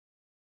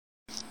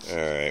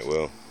Alright,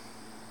 well,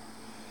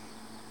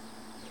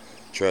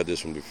 tried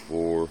this one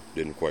before,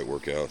 didn't quite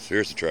work out. So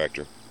here's the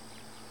tractor.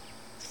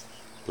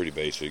 Pretty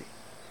basic.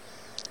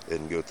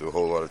 Didn't go through a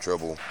whole lot of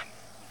trouble.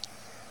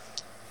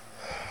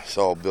 It's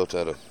all built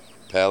out of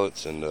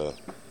pallets and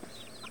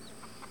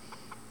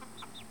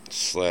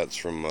slats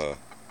from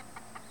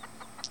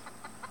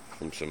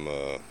some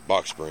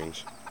box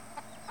springs.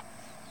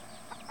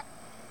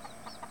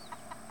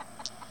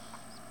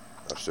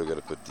 I've still got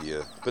to put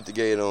the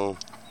gate on,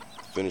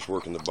 finish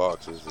working the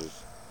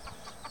boxes.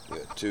 We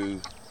got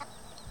 2,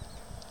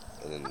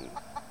 and then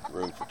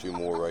room for 2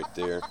 more right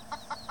there.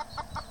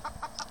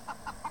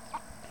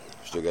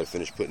 Still got to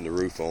finish putting the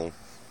roof on.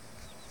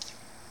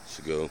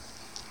 So go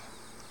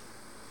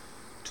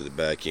to the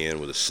back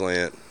end with a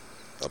slant.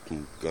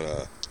 I'm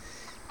gonna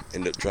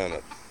end up trying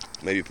to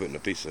maybe putting a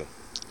piece of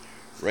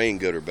rain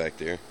gutter back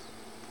there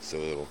so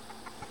it'll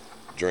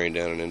drain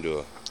down and into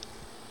a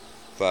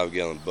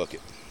 5-gallon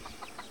bucket.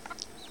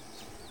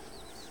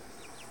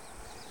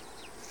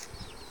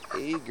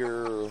 Hey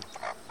girl,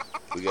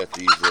 we got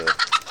these,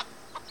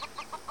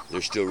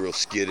 they're still real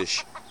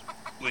skittish.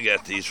 We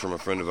got these from a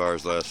friend of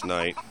ours last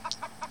night.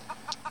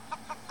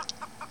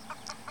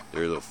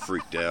 They're a little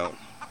freaked out.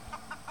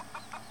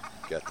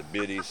 Got the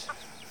biddies.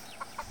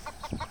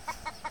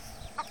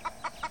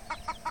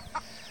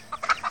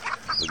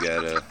 We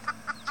got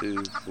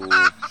 2, 4.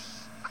 Oh,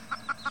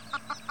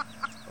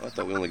 I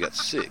thought we only got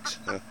 6.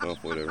 Well,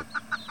 whatever.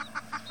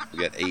 We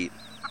got 8.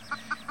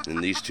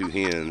 And these 2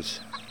 hens.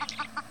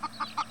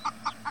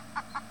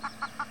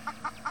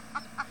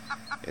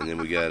 And then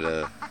we got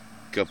a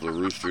couple of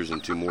roosters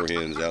and 2 more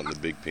hens out in the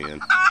big pen.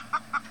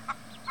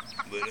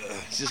 But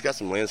it's just got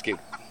some landscape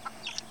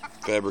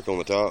fabric on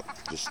the top,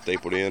 just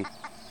stapled in.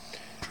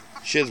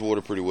 Sheds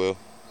water pretty well.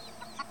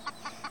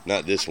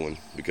 Not this one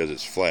because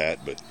it's flat,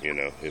 but you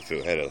know, if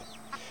it had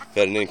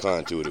an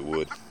incline to it, it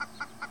would.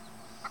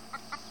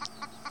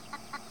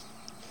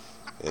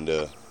 And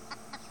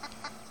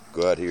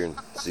go out here and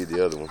see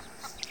the other one,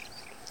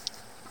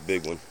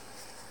 big one.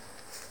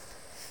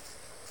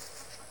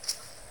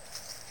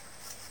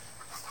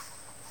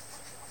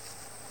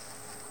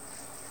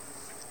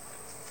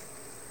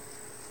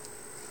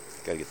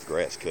 Gotta get the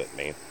grass cut,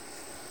 man.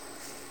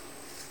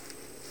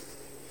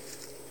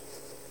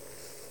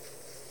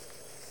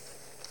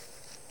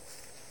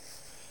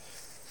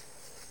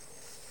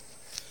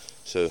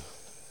 So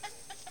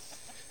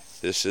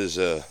this is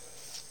it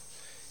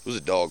was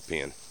a dog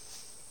pen,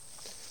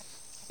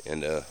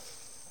 and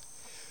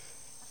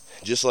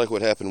just like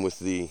what happened with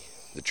the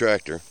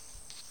tractor,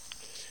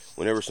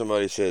 whenever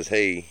somebody says,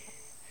 "Hey,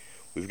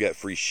 we've got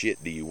free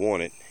shit, do you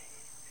want it?"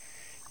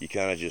 you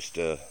kind of just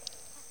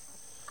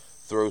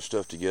throw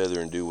stuff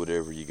together and do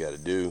whatever you got to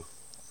do.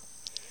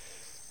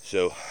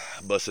 So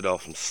I busted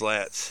off some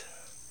slats.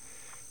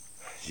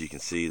 As you can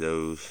see,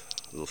 those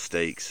little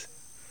stakes.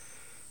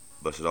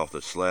 Busted off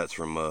the slats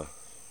from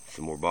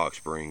some more box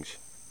springs.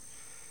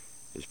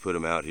 Just put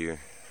them out here.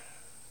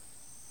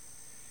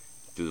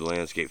 Threw the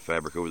landscape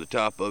fabric over the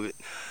top of it.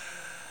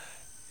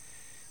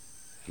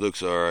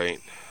 Looks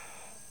alright.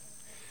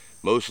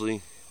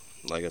 Mostly,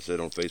 like I said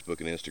on Facebook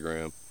and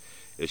Instagram,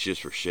 it's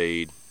just for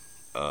shade.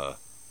 Because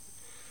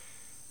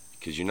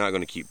you're not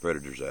going to keep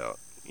predators out.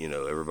 You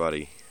know,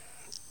 everybody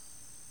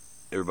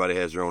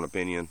has their own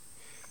opinion.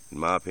 And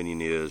my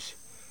opinion is,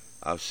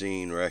 I've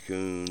seen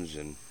raccoons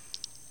and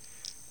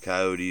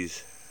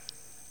coyotes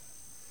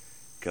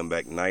come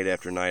back night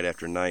after night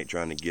after night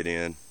trying to get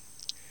in,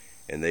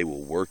 and they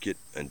will work it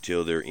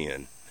until they're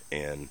in.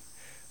 And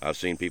I've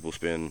seen people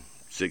spend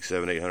 $600,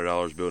 $700,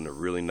 $800 building a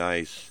really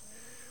nice,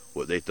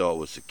 what they thought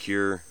was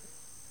secure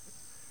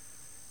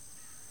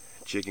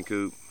chicken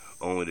coop,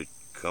 only to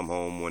come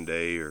home one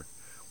day or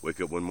wake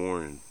up one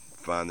morning and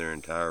find their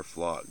entire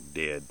flock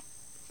dead.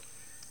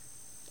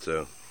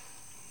 So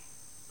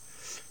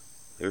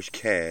there's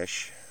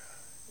Cash,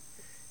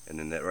 and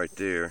then that right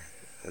there,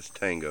 that's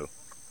Tango.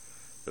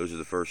 Those are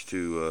the first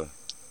two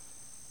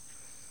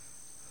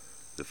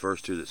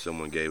that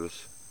someone gave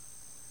us,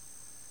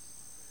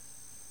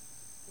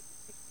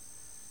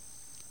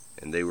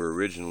 and they were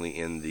originally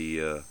in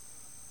the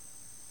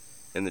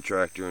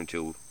tractor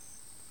until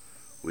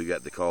we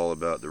got the call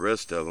about the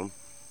rest of them.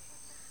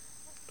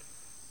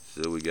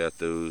 So we got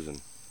those,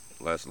 and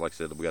like I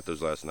said, we got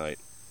those last night.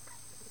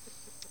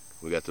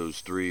 We got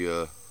those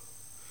 2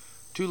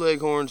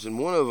 leghorns, and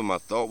one of them I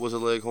thought was a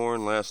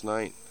leghorn last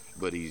night,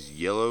 but he's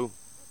yellow,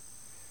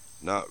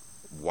 not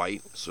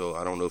white, so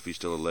I don't know if he's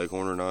still a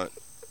leghorn or not.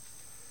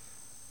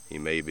 He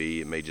may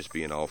be. It may just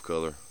be an off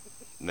color.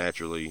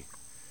 Naturally,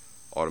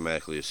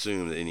 automatically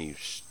assume that any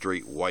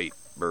straight white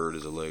bird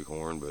is a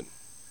leghorn, but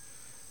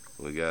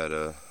we got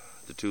the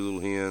 2 little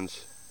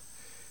hens.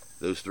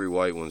 Those 3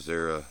 white ones,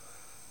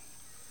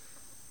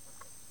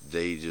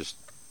 they just,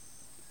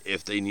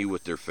 if they knew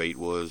what their fate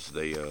was,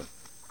 they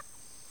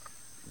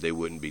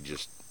wouldn't be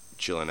just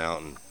chilling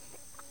out and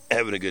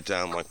having a good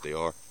time like they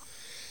are,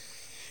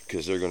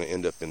 because they're going to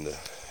end up in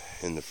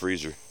the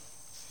freezer.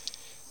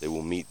 They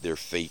will meet their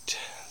fate,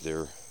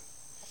 their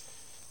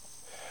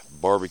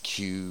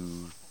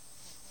barbecue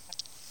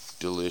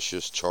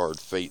delicious charred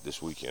fate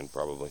this weekend,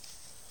 probably.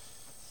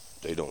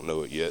 They don't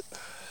know it yet.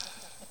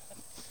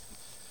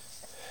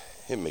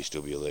 It may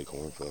still be a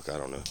leghorn. Fuck, I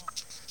don't know.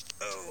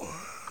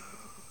 Oh.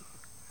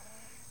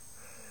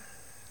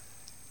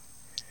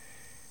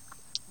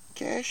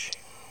 Cash.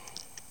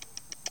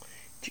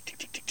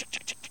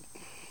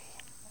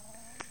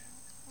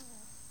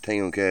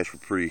 Tango and Cash were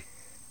pretty.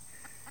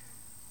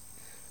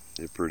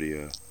 They're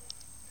pretty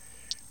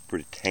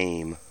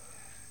tame.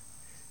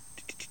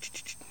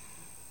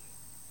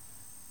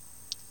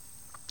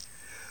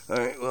 All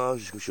right. Well, I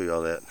was just gonna show you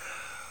all that.